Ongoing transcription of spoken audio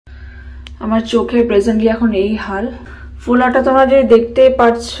আমার চোখে প্রেজেন্টলি এখন এই হাল। ফোলাটা তোমরা যে দেখতে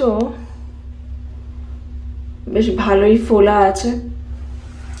পাচ্ছ বেশ ভালোই ফোলা আছে।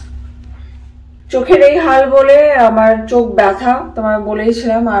 চোখের এই হাল বলে আমার চোখ ব্যথা তোমার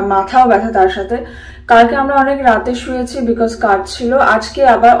বলেইছিলাম, আর মাথাও ব্যথা তার সাথে। কালকে আমরা অনেক রাতে শুয়েছি বিকজ কাজ ছিল। আজকে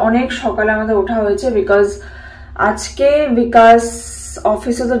আবার অনেক সকালে আমাদের ওঠা হয়েছে বিকজ আজকে বিকাশ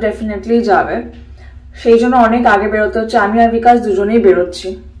অফিসে তো ডেফিনেটলি যাবে, সেই জন্য অনেক আগে বেরোতে হচ্ছে। আমি আর বিকাশ দুজনেই বেরোচ্ছি।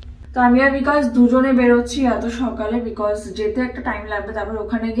 তো আমি আর বিকাশ দুজনে বেরোচ্ছি এত সকালে বিকজ যেতে একটা টাইম লাগবে। তারপর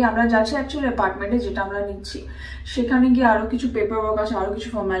ওখানে গিয়ে আমরা যাচ্ছি অ্যাকচুয়ালি অ্যাপার্টমেন্টে যেটা আমরা নিচ্ছি, সেখানে গিয়ে আরো কিছু পেপার ওয়ার্ক আছে, আরো কিছু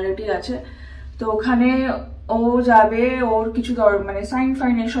ফর্মালিটি আছে। তো ওখানে ও যাবে, ওর কিছু মানে সাইন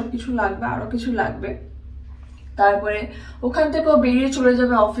ফাইন এসব কিছু লাগবে, আরো কিছু লাগবে। তারপরে ওখান থেকে ও বেরিয়ে চলে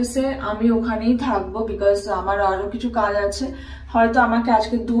যাবে অফিসে, আমি ওখানেই থাকবো বিকজ আমার আরো কিছু কাজ আছে। হয়তো আমাকে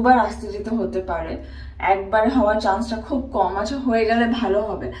আজকে দুবার আসতে যেতে হতে পারে, একবার হওয়ার চান্সটা খুব কম আছে, হয়ে গেলে ভালো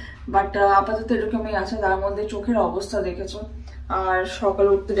হবে। বাট আপাতত এরকমই আছে। তার মধ্যে চোখের অবস্থা দেখেছো, আর সকালে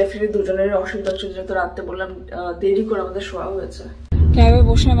উঠতে ডেফিনেটলি দুজনেরই অসুবিধা হচ্ছে, যেহেতু রাত্রে বললাম দেরি করে আমাদের শোয়া হয়েছে। ক্যাবে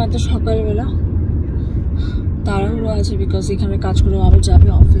বসলাম এত সকালবেলা, তাড়াহুড়ো আছে বিকজ এখানে কাজ করে আবার যাবে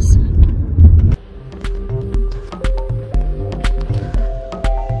অফিসে।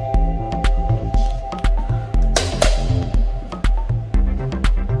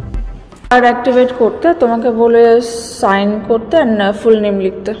 আর অ্যাক্টিভেট করতে তোমাকে বলে সাইন করতে আর ফুল নেম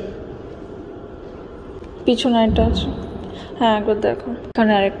লিখতে। পিছনে একটা আছে, হ্যাঁ একবার দেখো,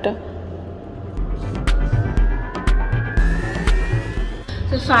 এখানে আরেকটা।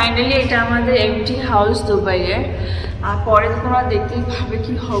 তো ফাইনালি এটা আমাদের এমটি হাউস দুবাইয়ের। আর পরে তো তোমরা দেখতেই ভাবে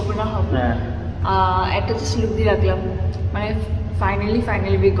কি হবে না হবে। একটা জাস্ট লুক দিয়ে রাখলাম, মানে finally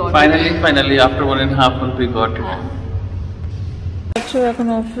we got finally after 1.5 months we got it. এখন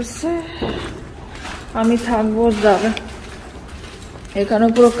অফিসে আমি থাকবো, যাবে। এখানে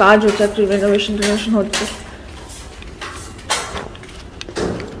পুরো কাজ হচ্ছে, একটু রেনোভেশন হচ্ছে।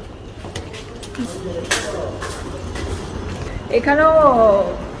 এখানেও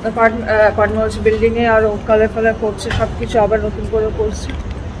অ্যাপার্টমেন্ট বিল্ডিং এ আরো কালার ফালার করছে, সবকিছু আবার নতুন করে করছে।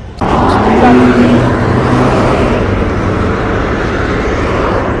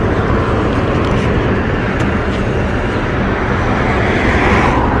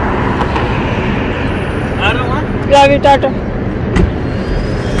 Love you, Tata.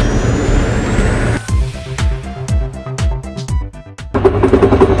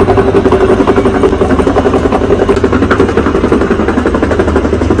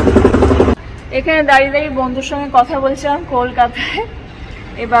 এখানে দাঁড়িয়ে দাঁড়িয়ে বন্ধুর সঙ্গে কথা বলছিলাম কলকাতায়।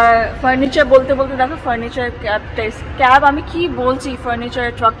 এবার ফার্নিচার বলতে বলতে দেখো ফার্নিচার ক্যাব আমি কি বলছি,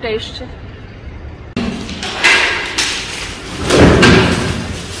 ফার্নিচারের ট্রাকটা এসছে।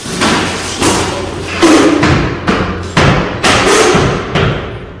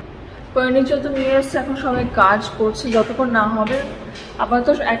 ফার্নিচার তো নিয়ে এসছে, এখন সবাই কাজ করছে, যতক্ষণ না হবে। আপাতত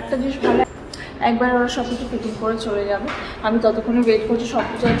একটা জিনিস ভালো, একবার ওরা সব কিছু ফিটিং করে চলে যাবে। আমি ততক্ষণে ওয়েট করছি সব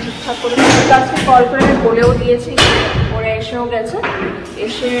কিছু ঠিকঠাক করে। আজকে কল করে আমি বলেও দিয়েছি, ওরা এসেও গেছে,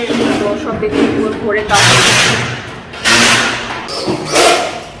 এসে সব দেখে ঘরে কাজ করছে।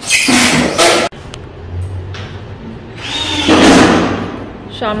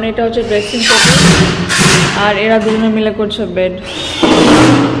 সামনে এটা হচ্ছে ড্রেসিং টেবিল, আর এরা দুজনে মিলে করছে বেড।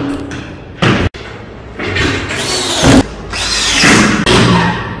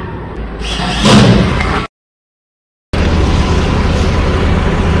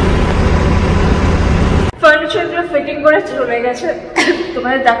 ফার্নিচারগুলো ফিটিং করে চলে গেছে,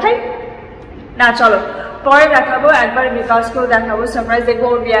 তোমাদের দেখাই না, চলো পরে দেখাবো। একবার বিকাশকেও দেখাবো, সারপ্রাইজ দেখবো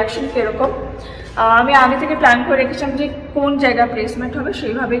ওর রিয়াকশন কিরকম। আমি আগে থেকে প্ল্যান করে রেখেছিলাম যে কোন জায়গা প্লেসমেন্ট হবে,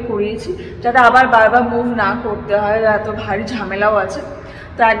 সেইভাবেই করিয়েছি, যাতে আবার বারবার মুভ না করতে হয়, এত ভারী ঝামেলাও আছে।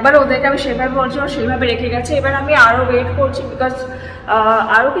 তো একবার ওদেরকে আমি সেভাবে বলছিলাম, সেইভাবে রেখে গেছে। এবার আমি আরও ওয়েট করছি বিকজ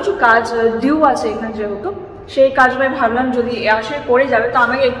আরও কিছু কাজ ডিউ আছে এখানে, যেহেতু সেই কাজগুলো ভাবলাম যদি আসে করে যাবে তো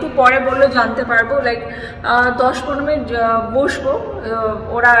আমাকে একটু পরে বললেও জানতে পারবো। লাইক 10-15 মিনিট বসবো,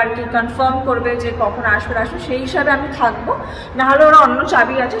 ওরা আর কি কনফার্ম করবে যে কখন আসবে সেই হিসাবে আমি থাকবো। নাহলে ওরা অন্য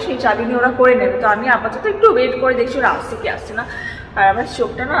চাবি আছে, সেই চাবি নিয়ে ওরা করে নেবে। তো আমি আপাতত একটু ওয়েট করে দেখছি ওরা আসছে কি আসছে না। আর আমার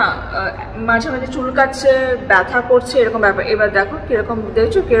চোখটা না মাঝে মাঝে চুলকাচ্ছে, ব্যথা করছে, এরকম ব্যাপার। এবার দেখো কিরকম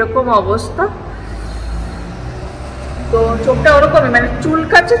দেখছো, কিরকম অবস্থা। তো চোখটা ওরকমই, মানে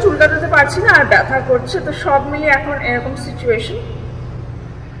চুলকাতে পারছি না, আর ব্যথা করছে। তো সব মিলিয়ে এখন এরকম সিচুয়েশন।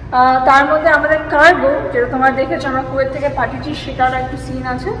 তার মধ্যে আমাদের কার্গো, যেটা তোমরা দেখেছো আমরা কুয়েত থেকে পাঠিয়েছি, সেটারও একটু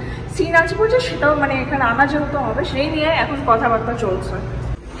সিন আছে বলছে, সেটাও মানে এখানে আনা যেহেতু হবে, সেই নিয়ে এখন কথাবার্তা চলছে।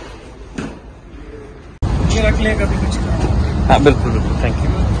 हाँ बिल्कुल थैंक यू।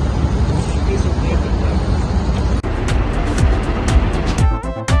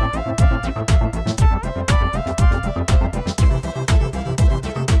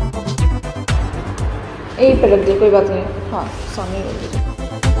 यही पे रख दे, कोई बात नहीं। हाँ सामने रख दे।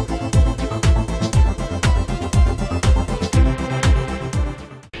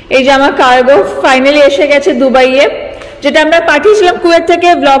 এই যে আমার কার্গো ফাইনালি এসে গেছে দুবাইয়ে, যেটা আমরা পাঠিয়েছিলাম কুয়েত থেকে।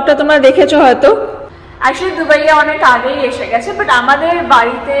 ব্লগটা তোমরা দেখেছো হয়তো। অ্যাকচুয়ালি দুবাইয়ে অনেক আগেই এসে গেছে, বাট আমাদের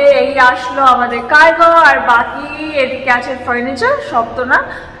বাড়িতে এই আসলো আমাদের কার্গো, আর বাকি এদিকে আছে ফার্নিচার। সব তো না,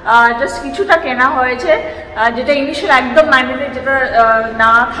 জাস্ট কিছুটা কেনা হয়েছে, যেটা ইনিশিয়াল একদম ম্যান্ডেটরি, যেটা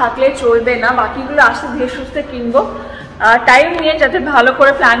না থাকলে চলবে না। বাকিগুলো আসতে ধীরে সুস্থে কিনবো টাইম নিয়ে, যাতে ভালো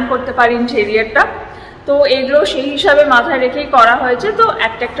করে প্ল্যান করতে পারি ইন্টেরিয়রটা। তো এগুলো সেই হিসাবে মাথায় রেখেই করা হয়েছে, তো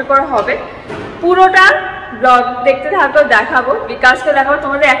একটা একটা করে হবে। পুরোটা ব্লগ দেখতে থাকো, দেখাবো, বিকাশকে দেখাবো,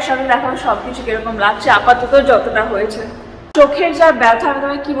 তোমাদের একসাথে দেখাবো সবকিছু কিরকম লাগছে আপাতত যতটা হয়েছে। চোখের যা ব্যথা, আমি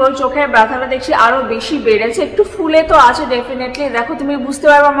তোমায় কি বলবো, চোখের ব্যথাটা দেখছি আরো বেশি বেড়েছে। একটু ফুলে তো আছে ডেফিনেটলি, দেখো তুমি বুঝতে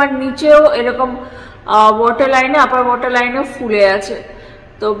পারবে আমার নিচেও এরকম ওয়াটার লাইনে, আপার ওয়াটার লাইনেও ফুলে আছে।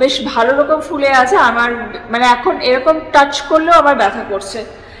 তো বেশ ভালো রকম ফুলে আছে আমার, মানে এখন এরকম টাচ করলেও আমার ব্যথা করছে।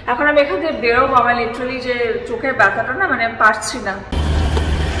 এখন আমি এখান থেকে বেরোবো, আমার লিটারালি যে চোখের ব্যথাটা না, মানে পারছি না।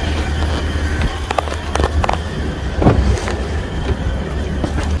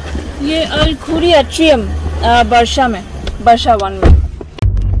 ये एनक्विरी एट्रियम बर्षा में, बर्षा 1 में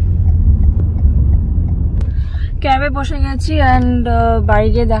ক্যাবে বসে গেছি অ্যান্ড বাড়ি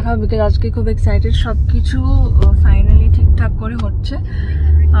গিয়ে দেখাবো, বিকজ আজকে খুব এক্সাইটেড। সব কিছু ফাইনালি ঠিকঠাক করে হচ্ছে।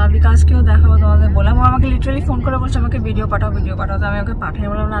 বিকাশকেও দেখাবো, তোমাদের বললাম। ও আমাকে লিটারালি ফোন করে বলছে আমাকে ভিডিও পাঠাও, ভিডিও পাঠাও। তো আমি ওকে পাঠিয়ে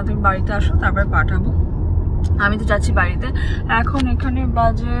বললাম না, তুমি বাড়িতে আসো তারপরে পাঠাবো। আমি তো যাচ্ছি বাড়িতে। এখন এখানে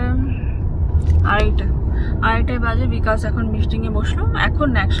বাজে আড়াইটায় বাজে। বিকাশ এখন মিটিংয়ে বসলো, এখন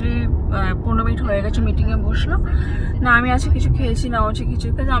অ্যাকচুয়ালি 15 মিনিট হয়ে গেছে মিটিংয়ে বসলো। না আমি আজকে কিছু খেয়েছি, না হচ্ছে কিছু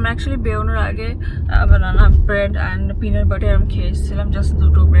খেয়েছি। আমরা অ্যাকচুয়ালি বেরোনোর আগে বানানা ব্রেড অ্যান্ড পিনাট বাটার আমি খেয়েছিলাম, জাস্ট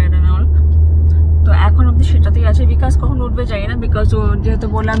 2 ব্রেড অ্যান্ড অল। তো এখন অব্দি সেটাতেই আছে। বিকাশ কখন উঠবে যাই না, বিকজ ও যেহেতু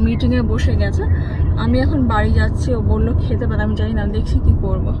বললাম মিটিংয়ে বসে গেছে। আমি এখন বাড়ি যাচ্ছি, ও বললো খেতে পারে, আমি জানি না, দেখছি কি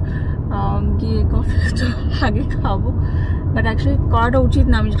করবো। গিয়ে কফি তো আগে খাবো, বাট অ্যাকচুয়ালি করাটা উচিত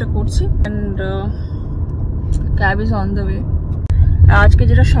না, আমি যেটা করছি। And cab is on the way. আজকে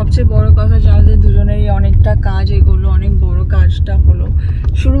যেটা সবচেয়ে বড় কথা, যে আমাদের দুজনেরই অনেকটা কাজ এগোলো, অনেক বড় কাজটা হলো,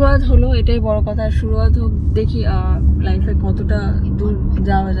 শুরুয়াত হলো, এটাই বড় কথা। শুরুয়াত হোক, দেখি লাইফে কতটা দূর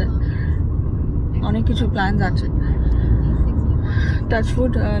যাওয়া যায়। অনেক কিছু প্ল্যান আছে,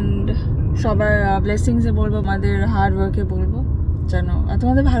 টাচউড। অ্যান্ড সবার ব্লেসিংসে বলবো, আমাদের হার্ড ওয়ার্কে বলবো, যেন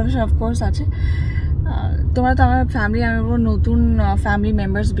তোমাদের ভালোবাসা অফকোর্স আছে। তোমরা তো আমার ফ্যামিলি, আমি বলবো নতুন ফ্যামিলি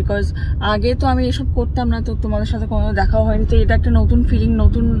মেম্বার্স, বিকজ আগে তো আমি এসব করতাম না, তো তোমাদের সাথে কোনো দেখাও হয়নি। তো এটা একটা নতুন ফিলিং,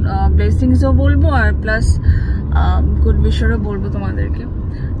 নতুন ব্লেসিংসও বলবো, আর প্লাস গুড উইশারও বলবো তোমাদেরকে।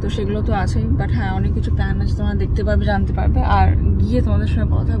 তো সেগুলো তো আছেই, বাট হ্যাঁ অনেক কিছু প্ল্যান আছে, তোমরা দেখতে পারবে, জানতে পারবে। আর গিয়ে তোমাদের সঙ্গে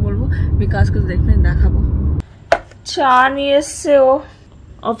কথা বলবো, বিকাশকে তো দেখতে দেখাবো। চা নিয়ে এসছে ও,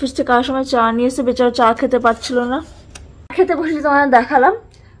 অফিস থেকে আসার সময় চা নিয়ে এসছে, বেচারা চা খেতে পারছিল না। খেতে বসে তোমাদের দেখালাম,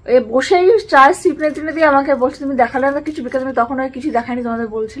 বসেই চায়ের সিপ নিতে দিয়ে আমাকে বলছে তুমি দেখালে না কিছু, বিকজ আমি তখন আর কিছু দেখাইনি, তোমাদের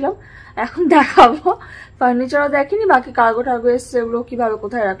বলছিলাম এখন দেখাবো। ফার্নিচারও দেখেনি, বাকি কার্গো টার্গো এসছে, ওগুলো কিভাবে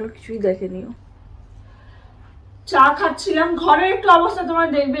কোথায় রাখলো কিছুই দেখেনিও। চা খাচ্ছিলাম। ঘরের একটু অবস্থা তোমরা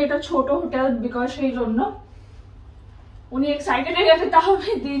দেখবে, এটা ছোট হোটেল, বিকজ সেই জন্য উনি এক্সাইটেড হয়ে গেছে, তাও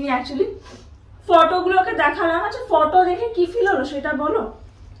আমি দিইনি অ্যাকচুয়ালি। ফটোগুলোকে দেখালাম। আচ্ছা ফটো দেখে কি ফিল হলো সেটা বলো।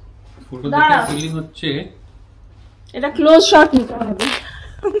 ফটো দেখে ফিলিং হচ্ছে, এটা ক্লোজ শট নিতে হবে।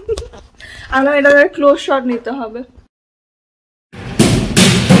 আমরা এটা ক্লোজ শট নিতে হবে।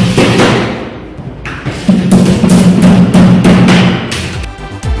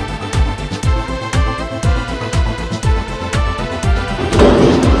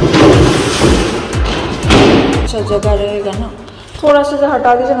 अच्छा जगह रहेगा ना, थोड़ा सा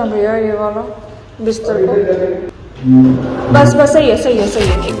हटा दीजिए ना भैया ये वाला बिस्तर को। बस बस सही है सही है सही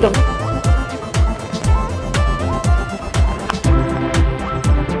है एकदम।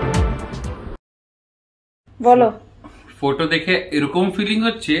 বলো। ফটো দেখে এরকম ফিলিং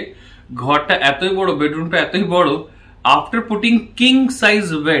হচ্ছে, ঘরটা এতই বড়, বেডরুমটা এতই বড়, after putting king size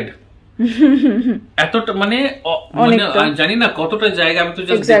bed, এতটা মানে জানি না কতটা জায়গা, আমি তো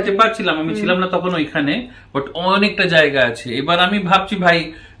জাস্ট দেখতে পাচ্ছিলাম, আমি ছিলাম না তখন ওইখানে, বাট অনেকটা জায়গা আছে। এবার আমি ভাবছি ভাই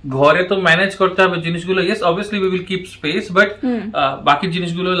ঘরে তো ম্যানেজ করতে হবে জিনিসগুলো, yes obviously we will keep space, but বাকি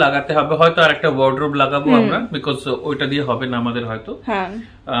জিনিসগুলো লাগাতে হবে। হয়তো আর একটা ওয়ার্ডরোব লাগাবো আমরা, বিকজ ওইটা দিয়ে হবে না আমাদের হয়তো।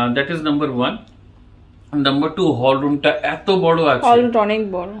 That is number 1। নাম্বার 2, হল রুমটা এত বড় আছে, অনেক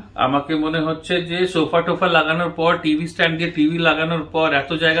বড়। আমাকে মনে হচ্ছে যে সোফা টোফা লাগানোর পর, টিভি স্ট্যান্ড দিয়ে টিভি লাগানোর পর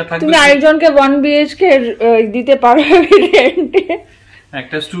এত জায়গা থাকবে। তুমি আরেকজনকে 1 BHK দিতে পারবে রেন্টে,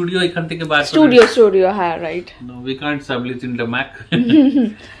 একটা স্টুডিও এখান থেকে বার করে। স্টুডিও হ্যাঁ right. No we can't সাবলিট in the Mac,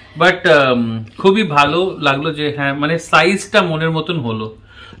 but খুবই ভালো লাগলো যে হ্যাঁ মানে সাইজটা মনের মতন হলো।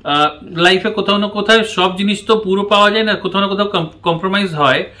 লাইফে কোথাও না কোথাও সব জিনিস তো পুরো পাওয়া যায় না, কোথাও না কোথাও কম্প্রোমাইজ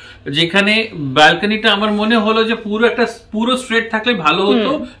হয়। যেখানে ব্যালকনিটা আমার মনে হলো যে পুরো স্ট্রেট থাকলে ভালো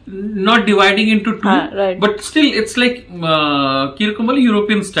হতো, not dividing into two, but still it's like কিরকম বলে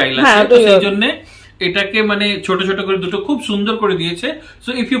ইউরোপিয়ান স্টাইল আছে, তো সেই জন্য এটাকে মানে ছোট ছোট করে দুটো খুব সুন্দর করে দিয়েছে। So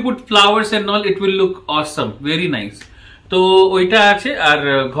if you put flowers and all it will look awesome, very nice. তো ওইটা আছে। আর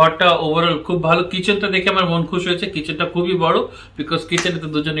ঘরটা ওভারঅল খুব ভালো। কিচেনটা দেখে আমার মন খুশি হয়েছে, কিচেনটা খুবই বড়, বিকজ কিচেনে তো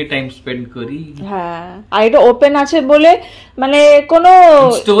দুজনেই টাইম স্পেন্ড করি। হ্যাঁ, আর এটা ওপেন আছে বলে মানে কোনো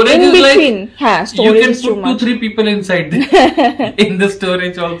স্টোরেজ ইজ লাইক, হ্যাঁ, you can put 2-3 people inside in the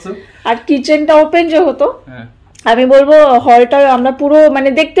storage also. আর কিচেনটা ওপেন যে হতো, আমি বলবো হলটা আমরা পুরো মানে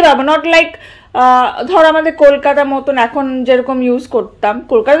দেখতে পাবো, নট লাইক ধর আমাদের কলকাতার মতন এখন যেরকম ইউজ করতাম,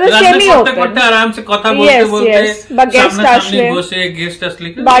 কলকাতাতে সেমি ওপেন, আরামসে কথা বলতে বলতে বা গেস্ট আসলে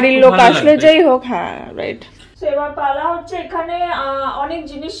বাড়ির লোক আসলে যেই হোক। হ্যাঁ, রাইট। সো এবার পালা হচ্ছে, এখানে অনেক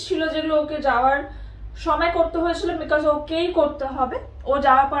জিনিস ছিল যেগুলো ওকে যাওয়ার সময় করতে হয়েছিল, বিকজ ওকেই করতে হবে। ও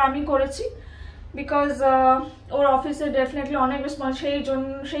যাওয়ার পর আমি করেছি, বিকজ ওর অফিসে ডেফিনেটলি অনেক রেসপন্স,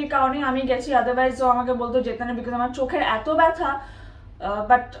 সেই কারণে আমি গেছি। আদারওয়াইজ ও আমাকে বলতো যেতে না, বিকজ আমার চোখের এত ব্যথা।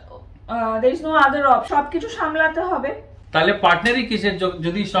 But there is no other option, সবকিছু সামলাতে হবে। তাহলে পার্টনারই কিসের?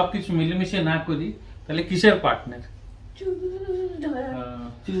 যদি সবকিছু মিলেমিশে না করি তাহলে কিসের পার্টনার?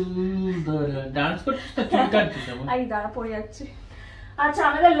 ডান্স করছিস তো চুল কাটছিস? আই দাঁড়া পড়ে যাচ্ছে। আচ্ছা,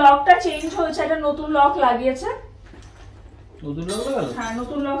 আমাদের লকটা চেঞ্জ হয়েছে, একটা নতুন লক লাগিয়েছে। নতুন লক লাগালো? হ্যাঁ,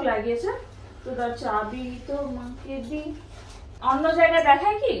 নতুন লক লাগিয়েছে। তো তার চাবি তো মাকে দি, অন্য জায়গায়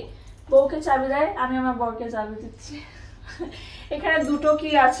দেখায় কি বউকে চাবি দেয়, আমি আমার বরকে চাবি দিচ্ছি। এখানে দুটো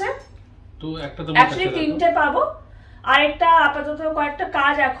কি আছে, তো একটা তো অ্যাকচুয়ালি তিনটে পাবো, আর একটা আপাতত কয়েকটা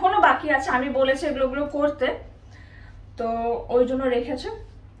কাজ এখনো বাকি আছে, আমি বলেছি এগুলো করতে, তো ওই জন্য রেখেছে।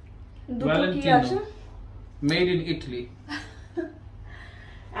 দুটো কি আছে, মেড ইন ইটালি।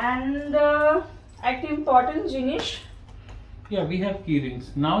 এন্ড একটা ইম্পর্টেন্ট জিনিস, yeah, we have key rings.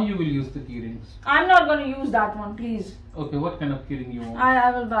 Now you will use the key rings. I'm not going to use that one, please. Okay, what kind of key ring you want? I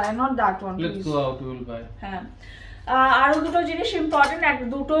will buy, not that one, please. Let's go out, we will buy. হ্যাঁ, আরো দুটো জিনিস important,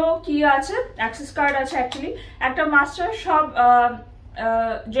 দুটো কি আছে, access card আছে actually, একটা master, সব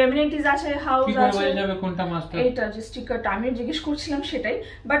জেমিনিটিস আছে, হাউস আছে। কোনটা মাস্টার? এটা যে স্টিকারটা আমি জিজ্ঞেস করছিলাম সেটাই,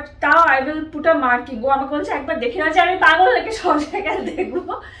 বাট তাও I will put a marking. ও আমাকে বলছে একবার দেখে না, যে আমি পাগল নাকি সব জায়গায়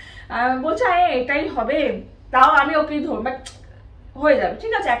দেখবো, বলছে এটাই হবে, তাও আমি ওকেই ধরবো, বাট হয়ে যাবে,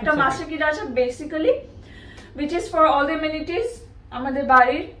 ঠিক আছে। একটা মাস্টার কি আছে basically, which is for all the amenities আমাদের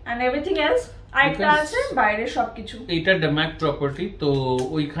বাড়ির and everything else, আরেকটা আছে বাইরের সবকিছু। এটা ড্যামাক প্রপার্টি, তো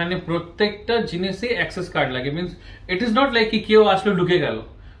ওইখানে প্রত্যেকটা জিনিসে অ্যাক্সেস কার্ড লাগে, means it is not like কি কেউ আসলে ঢুকে গেল,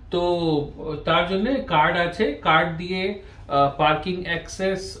 তো তার জন্য কার্ড আছে। কার্ড দিয়ে parking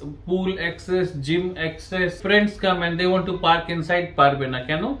access, pool access, gym access, friends come and they want to park inside, পারবে না।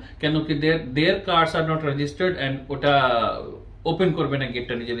 কেন কি দেয়ার curse are not registered and ওটা ওপেন করবে না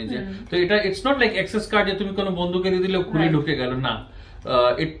গেটটা নিজে নিজে। তো এটা it's not like access card যে তুমি কোনো বন্ধুকে দিয়ে দিলে খুলে ঢুকে গেল, না।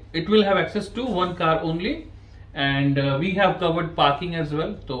 It will have access to one car only, and we have covered parking as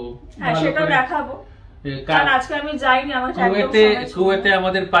well. তো সেটা দেখাবো, কারণ আজকে আমি যাইনি, আমার কুয়েতে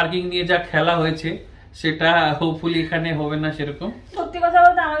আমাদের পার্কিং নিয়ে যা খেলা হয়েছে সেটা হোপফুলি এখানে হবে না সেরকম। সত্যি কথা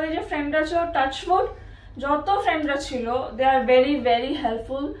বলতে আমাদের যে ফ্রেন্ডরা ছিল, টাচফুড যত ফ্রেন্ডরা ছিল, দে are very very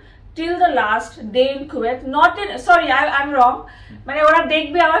helpful till the last day in Kuwait, not in, sorry, I'm wrong, মানে ওরা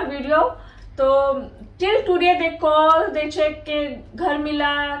দেখবে আমার ভিডিও, তো till today they call, they check के घर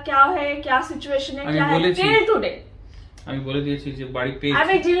मिला क्या है, क्या सिचुएशन है, क्या है, till today আমি বলে দিয়েছি যে বাড়ি পেয়েছি।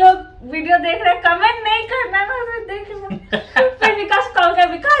 अभी जो लोग वीडियो देख रहे हैं कमेंट नहीं करना ना, देख फिर विकास कॉल कर,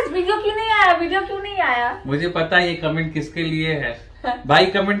 विकास वीडियो क्यों नहीं आया, वीडियो क्यों नहीं आया। मुझे पता है ये कमेंट किसके लिए है, भाई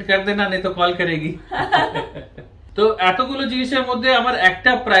कमेंट कर देना, नहीं तो कॉल करेगी। তো এতগুলো জিনিসের মধ্যে আমার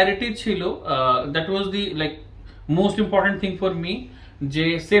একটা প্রায়োরিটি ছিল, that was the like most important thing for me, যে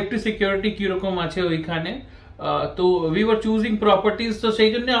সেফটি সিকিউরিটি কিরকম আছে ওইখানে। তো উই ওয়ার চুজিং প্রপার্টিজ, তো সেই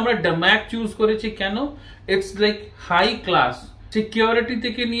জন্য আমরা ড্যামাক চুজ করেছি। কেন? It's like high class security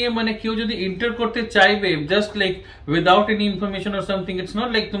থেকে নিয়ে, মানে কেউ যদি এন্টার করতে চাইবে just like without any information or something, it's not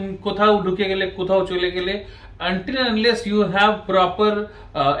like তুমি কোথাও ঢুকে গেলে কোথাও চলে গেলে, until and unless you have proper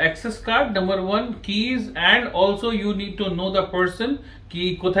access card, number one, keys, and also you need to know the person কি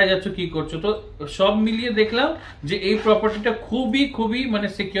কোথায় যাচ্ছ কি করছো। তো সব মিলিয়ে দেখলাম যে এই প্রপার্টিটা খুবই খুবই মানে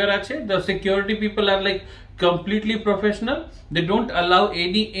সিকিউর আছে। the security people are like completely professional, they don't allow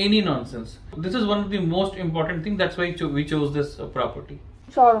any nonsense. This is one of the most important thing, that's why we chose this property.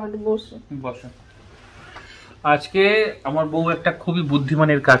 বসো। আজকে আমার বউ একটা খুবই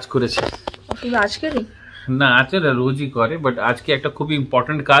বুদ্ধিমানের কাজ করেছে। আজকেরই? না আচ্ছা রোজই করে, বাট আজকে একটা খুবই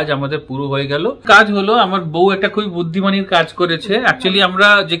ইম্পর্টেন্ট কাজ আমাদের পুরো হয়ে গেল। কাজ হলো আমার বউ একটা খুবই বুদ্ধিমানীর কাজ করেছে। অ্যাকচুয়ালি আমরা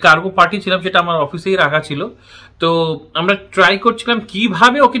যে কার্গো পাঠিয়েছিলাম সেটা আমার অফিসেই রাখা ছিল, তো আমরা ট্রাই করছিলাম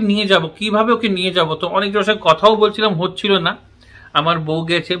কিভাবে ওকে নিয়ে যাব। তো অনেকজনের সঙ্গে কথাও বলছিলাম, হচ্ছিল না। আমার বউ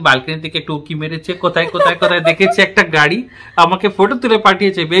গেছে বালকনি থেকে একটু উকি মেরেছে, কোথায় দেখেছে একটা গাড়ি, আমাকে ফটো তুলে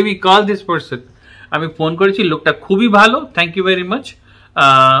পাঠিয়েছে, বেবি কল দিস পারসন। আমি ফোন করেছি, লোকটা খুবই ভালো, থ্যাংক ইউ ভেরি মাচ।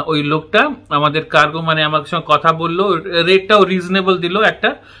 ওই লোকটা আমাদের কার্গো মানে আমার সঙ্গে কথা বললো, রেটটাও রিজনেবল দিল। একটা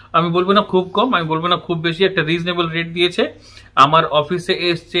আমি বলবো না খুব কম, আমি বলবো না খুব বেশি, একটা রিজনেবল রেট দিয়েছে। আমার অফিসে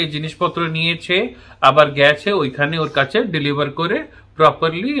এসছে, জিনিসপত্র নিয়েছে, আবার গেছে ওইখানে ওর কাছে ডেলিভার করে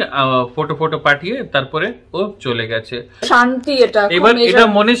প্রপারলি ফটো পাঠিয়ে তারপরে ও চলে গেছে। শান্তি এটা, এবার এটা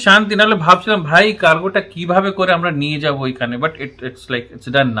মনে শান্তি। নাহলে ভাবছিলাম ভাই কার্গোটা কিভাবে করে আমরা নিয়ে যাব ওইখানে, বাট ইটস লাইক ইটস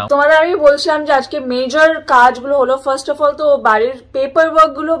ডান নাও। তোমাদের আমি বলছিলাম যে আজকে মেজর কাজগুলো হলো, ফার্স্ট অফ অল তো বাড়ির পেপার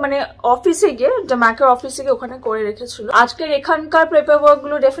ওয়ার্ক গুলো মানে অফিসে গিয়ে, ম্যাকের অফিসে গিয়ে ওখানে করে রেখেছিল। আজকের এখানকার পেপার ওয়ার্ক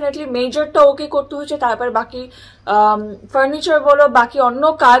গুলো ডেফিনেটলি মেজরটা ওকে করতে হয়েছে, তারপর বাকি ফার্নিচার বলো, বাকি অন্য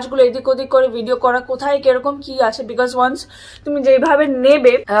কাজগুলো এদিক ওদিক করে ভিডিও করা, কোথায় কিরকম কি আছে, বিকজ ওয়ান্স তুমি যেভাবে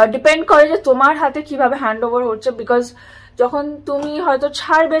নেবে ডিপেন্ড করে যে তোমার হাতে কিভাবে হ্যান্ড ওভার হচ্ছে। বিকজ যখন তুমি হয়তো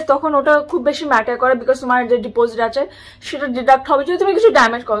ছাড়বে তখন ওটা খুব বেশি ম্যাটার করে, বিকজ তোমার যে ডিপোজিট আছে সেটা ডিডাক্ট হবে যদি তুমি কিছু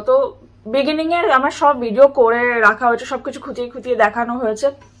ড্যামেজ করো। তো বিগিনিং এর আমার সব ভিডিও করে রাখা হয়েছে, সবকিছু খুঁটিয়ে দেখানো হয়েছে,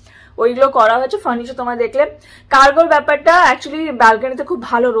 ওইগুলো করা হয়েছে। ফার্নিচার তোমরা দেখলে। কার্গোর ব্যাপারটা অ্যাকচুয়ালি ব্যালকনিতে খুব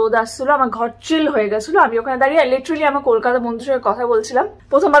ভালো রোদ আসছিল, আমার ঘর চিল হয়ে গেছিল। আমি ওখানে দাঁড়িয়ে লিটারালি আমার কলকাতা বন্ধুর সঙ্গে কথা বলছিলাম।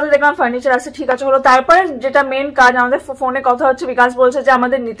 প্রথমবার দেখলাম ফার্নিচার আছে, ঠিক আছে হলো। তারপরে যেটা মেন কাজ, আমাদের ফোনে কথা হচ্ছে, বিকাশ বলছে যে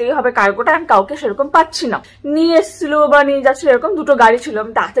আমাদের নিতেই হবে কার্গোটা, আমি কাউকে সেরকম পাচ্ছি না। নিয়ে এসছিল বা নিয়ে যাচ্ছিল, এরকম দুটো গাড়ি ছিল।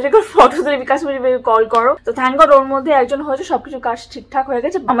 আমি তাড়াতাড়ি করে ফটো তুলে বিকাশ কল করো, তো থ্যাংক গড ওর মধ্যে একজন হয়েছে, সবকিছু কাজ ঠিকঠাক হয়ে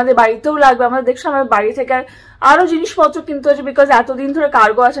গেছে। আমাদের বাড়িতেও লাগবে, আমাদের দেখছো আমাদের বাড়ি থেকে আরো জিনিসপত্র কিনতে হয়েছে, বিকজ এতদিন ধরে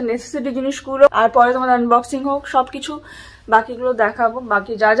কার্গো আছে, নেসেসিটি জিনিসগুলো। আর পরে তোমাদের আনবক্সিং হোক, সবকিছু বাকিগুলো দেখাবো,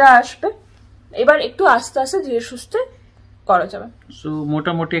 বাকি যা আসবে এবার একটু আস্তে আস্তে ধীরে সুস্থে করা যাবে। সো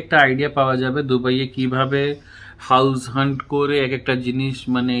মোটামুটি একটা আইডিয়া পাওয়া যাবে দুবাইয়ে কিভাবে হাউস হান্ট করে এক একটা জিনিস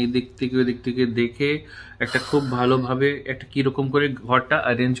মানে এই দিক থেকে ওই দিক থেকে দেখে একটা খুব ভালোভাবে একটা কিরকম করে ঘরটা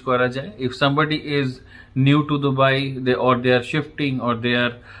অ্যারেঞ্জ করা যায়। If somebody is new two Dubai, they are shifting or they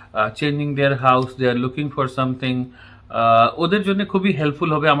are changing their house, they are looking for something, ওদের জন্য খুবই হেল্পফুল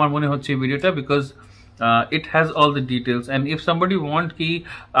হবে আমার মনে হচ্ছে এই ভিডিওটা, because it has all the details and if somebody want কি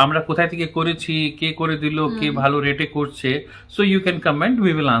আমরা কোথায় থেকে করেছি, কে করে দিল, কে ভালো রেটে করছে, so you can comment,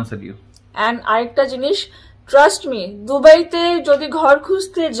 we will answer you. and আরেকটা জিনিস, ট্রাস্ট মি, দুবাইতে যদি ঘর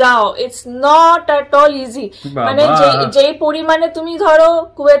খুঁজতে যাও it's not at all easy. মানে যে পরিমাণে তুমি ধরো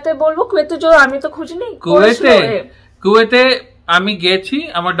কুয়েতে বলবো, কুয়েতে আমি তো খুঁজিনি, কুয়েতে আমি গেছি,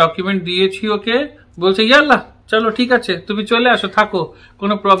 আমার ডকুমেন্ট দিয়েছি ওকে, বলছে ইয়াল্লা চলো ঠিক আছে তুমি চলে আসো থাকো,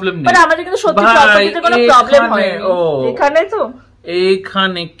 কোনো প্রবলেম নেই। আমাদের কিন্তু সত্যি প্রপার্টিতে কোনো প্রবলেম হয়নি এখানে। তো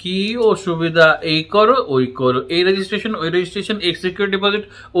এইখানে কি অসুবিধা, এই করো ওই করো, এই রেজিস্ট্রেশন ওই রেজিস্ট্রেশন, এই সিকিউরিটি ডিপোজিট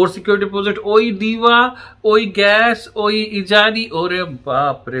ওর সিকিউরিটি ডিপোজিট, ওই দিওয়া ওই গ্যাস ওই ইজারি, ওরে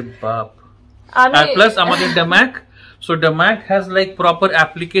বাপ রে বাপ। আর প্লাস আমাদের ড্যামাক, so DAMAC has like proper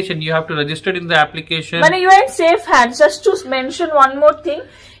application, you have to register in the application, মানে you are in safe hands. Just to mention one more thing,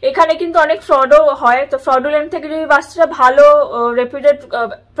 এখানে কিন্তু অনেক ফ্রডও হয়, তো ফ্রডুলেন্ট থেকে যদি বাচ্চারা ভালো রেপুটেড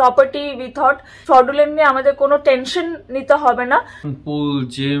প্রপার্টি উইথাউট ফ্রডুলেন্ট নিয়ে আমাদের কোনো টেনশন নিতে হবে না। পুল,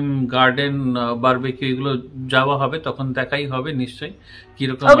 জিম, গার্ডেন, বারবিকিউ এগুলো যাওয়া হবে, তখন দেখাই হবে নিশ্চয়ই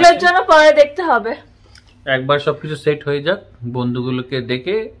কিরকম, ওগুলোর জন্য পরে দেখতে হবে। একবার সবকিছু সেট হয়ে যাক, বন্ধুগুলোকে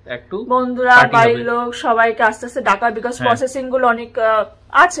দেখে একটু বন্ধুরা বাড়ির লোক সবাইকে আস্তে আস্তে ডাকা, বিকজ প্রসেসিং গুলো অনেক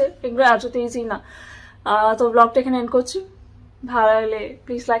আছে, এগুলো এত ইজি না। তো ব্লগটা এখানে এন্ড করছি। ভালো লাগলে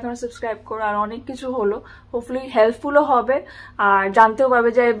প্লিজ লাইক এবং সাবস্ক্রাইব করো। আর অনেক কিছু হলো, হোপফুলি হেল্পফুলও হবে, আর জানতেও পারবে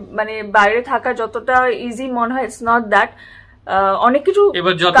যে মানে বাইরে থাকা যতটা ইজি মনে হয়, ইটস নট দ্যাট। অনেক কিছু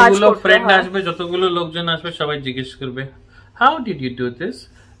এবার যতগুলো ফ্রেন্ড আসবে, যতগুলো লোকজন আসবে, সবাই জিজ্ঞেস করবে how did you do this,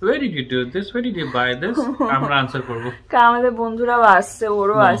 where did you do this, where did you buy this, আমরা আনসার করব। আমাদের বন্ধুরাও আসছে,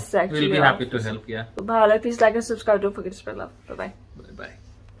 ওরও আসছে, actually we'll be happy to help. Yeah, ভালো, please like and subscribe, don't forget to spread love. Bye bye. Bye bye.